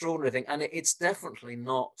most extraordinary thing. And it's definitely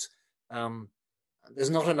not,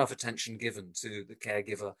 there's not enough attention given to the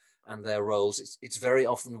caregiver and their roles. It's very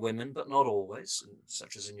often women, but not always,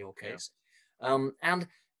 such as in your case. And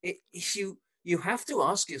if you have to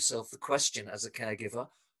ask yourself the question as a caregiver,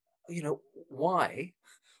 why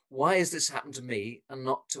has this happened to me and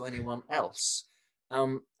not to anyone else?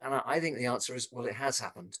 And I think the answer is, well, it has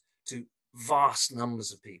happened to vast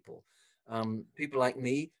numbers of people. People like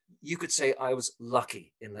me, you could say I was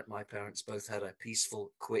lucky in that my parents both had a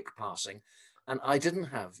peaceful, quick passing, and I didn't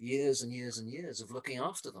have years and years and years of looking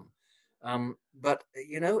after them. But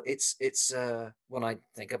it's when I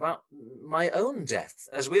think about my own death,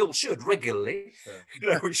 as we all should regularly,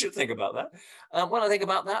 we should think about that. When I think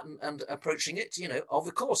about that and approaching it,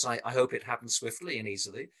 of course, I hope it happens swiftly and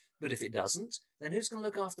easily. But if it doesn't, then who's going to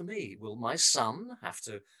look after me? Will my son have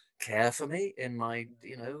to care for me in my,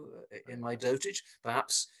 in my dotage?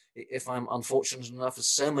 Perhaps if I'm unfortunate enough, as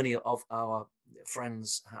so many of our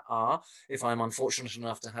friends are, if I'm unfortunate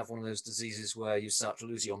enough to have one of those diseases where you start to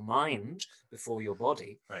lose your mind before your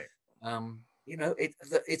body, right?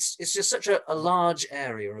 It's just such a large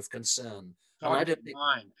area of concern. And I didn't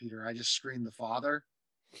mind, Peter. I just screamed The Father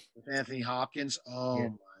with Anthony Hopkins. Oh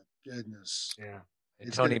my goodness! Yeah.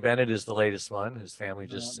 And Tony Bennett is the latest one. His family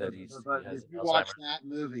just said he has if you Alzheimer's. watch that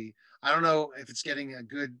movie, I don't know if it's getting a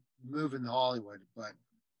good move in Hollywood, but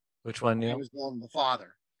which one? I was going The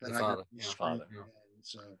Father. The Father. Father.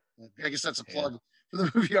 So I guess that's a plug for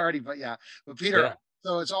the movie already. But Peter,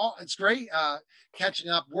 so it's great catching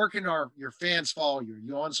up, working your fans follow you. Are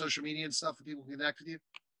you on social media and stuff that people can connect with you?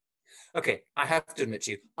 Okay, I have to admit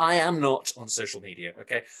to you, I am not on social media.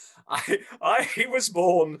 Okay, I was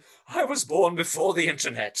born before the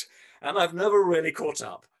internet, and I've never really caught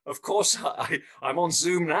up. Of course, I'm on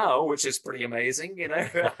Zoom now, which is pretty amazing.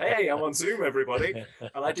 Hey, I'm on Zoom, everybody,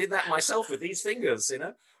 and I did that myself with these fingers.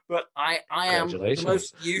 But I am the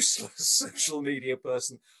most useless social media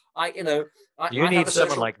person. You need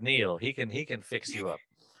someone like Neil. He can fix you up.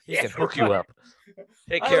 He can hook you up.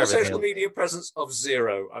 Take care of it. I have a social media presence of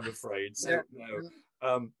 0, I'm afraid. So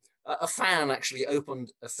no. A fan actually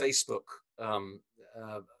opened a Facebook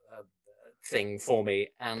thing for me,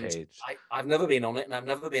 and I've never been on it, and I've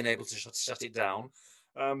never been able to shut it down.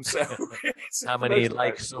 So how many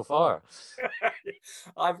likes so far?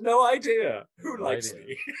 I've no idea who likes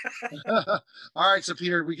me. All right, so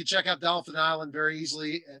Peter, we can check out Dolphin Island very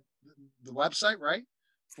easily at the website, right?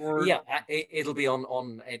 Yeah, it'll be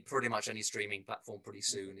on pretty much any streaming platform pretty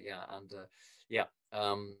soon. Yeah,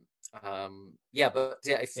 and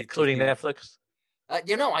including Netflix. I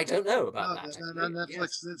don't know about that. No, Netflix.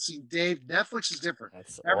 Yes. Let's see, Dave. Netflix is different.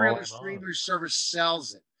 Every other streaming service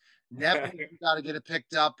sells it. Netflix, you got to get it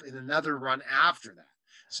picked up in another run after that.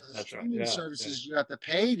 So the streaming services you have to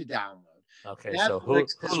pay to download. Okay,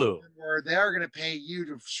 Netflix so Hulu, where they're going to pay you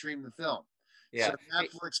to stream the film. Yeah. So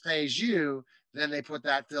Netflix pays you, then they put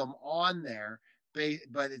that film on there.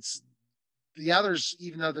 But it's the others,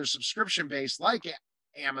 even though they're subscription based, like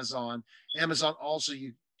Amazon also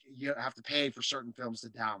you have to pay for certain films to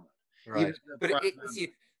download. Right. But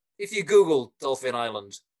if you Google Dolphin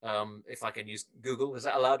Island, if I can use Google, is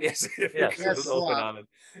that allowed? Yes. Yes, Dolphin Island,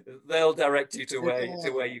 they'll direct you to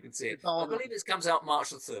where you can see it. I believe it comes out March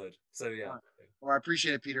the 3rd. So yeah. Well, I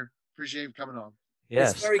appreciate it, Peter. Appreciate you coming on.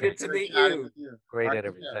 Yes. It's very good to meet you. Great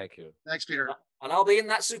interview. Thank you. Thanks, Peter. And I'll be in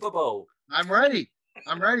that Super Bowl. I'm ready.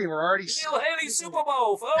 We're already Neil Haley Super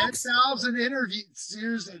Bowl, folks. 10,000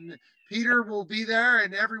 interviews, and Peter will be there,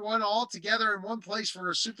 and everyone all together in one place for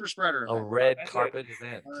a super spreader event. A red carpet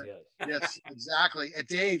event. Yes, exactly. At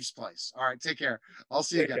Dave's place. All right, take care. I'll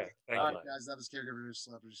see you again. All right, guys, that was Caregiver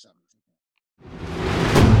Celebrity Summit.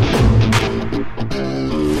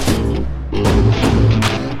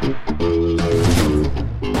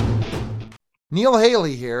 Neil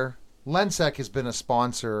Haley here. Lensec has been a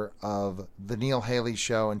sponsor of the Neil Haley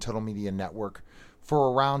Show and Total Media Network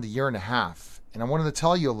for around a year and a half. And I wanted to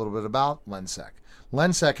tell you a little bit about Lensec.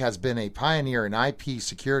 Lensec has been a pioneer in IP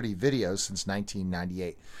security video since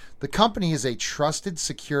 1998. The company is a trusted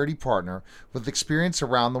security partner with experience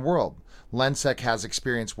around the world. Lensec has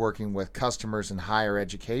experience working with customers in higher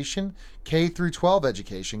education, K-12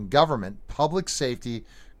 education, government, public safety,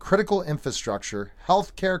 critical infrastructure,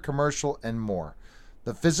 healthcare, commercial, and more.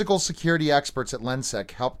 The physical security experts at Lensec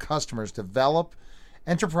help customers develop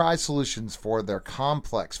enterprise solutions for their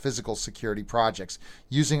complex physical security projects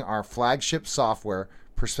using our flagship software,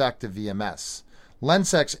 Perspective VMS.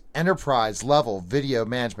 Lensec's enterprise-level video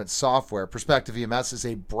management software, Perspective VMS, is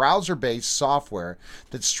a browser-based software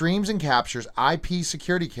that streams and captures IP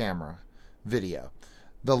security camera video.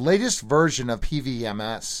 The latest version of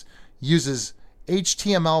PVMS uses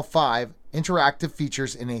HTML5 interactive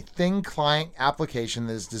features in a thin client application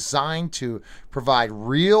that is designed to provide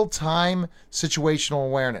real-time situational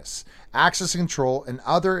awareness. Access control and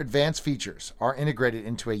other advanced features are integrated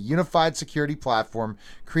into a unified security platform,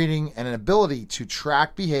 creating an ability to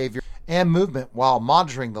track behavior and movement while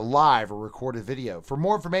monitoring the live or recorded video. For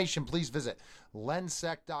more information, please visit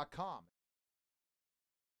lensec.com.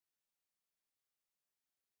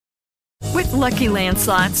 With Lucky Land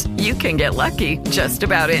Slots, you can get lucky just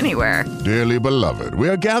about anywhere. Dearly beloved, we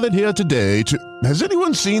are gathered here today to... Has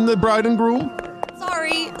anyone seen the bride and groom?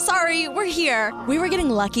 Sorry, we're here. We were getting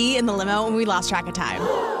lucky in the limo and we lost track of time.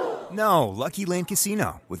 No, Lucky Land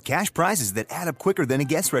Casino, with cash prizes that add up quicker than a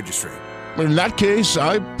guest registry. In that case,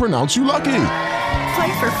 I pronounce you lucky.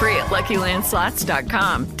 Play for free at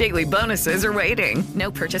LuckyLandSlots.com. Daily bonuses are waiting. No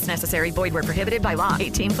purchase necessary. Void where prohibited by law.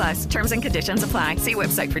 18+. Terms and conditions apply. See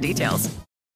website for details.